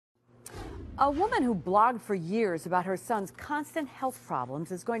A woman who blogged for years about her son's constant health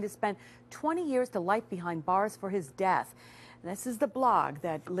problems is going to spend 20 years to life behind bars for his death. This is the blog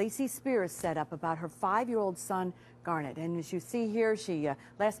that Lacy Spears set up about her 5-year-old son, Garnet. And as you see here,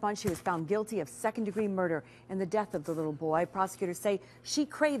 last month she was found guilty of second-degree murder in the death of the little boy. Prosecutors say she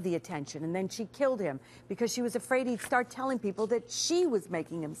craved the attention and then she killed him because she was afraid he'd start telling people that she was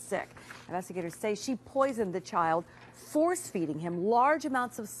making him sick. Investigators say she poisoned the child, force-feeding him large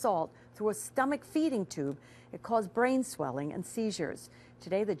amounts of salt through a stomach feeding tube. It caused brain swelling and seizures.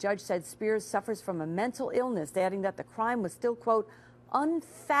 Today, the judge said Spears suffers from a mental illness, adding that the crime was still, quote,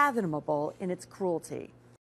 unfathomable in its cruelty.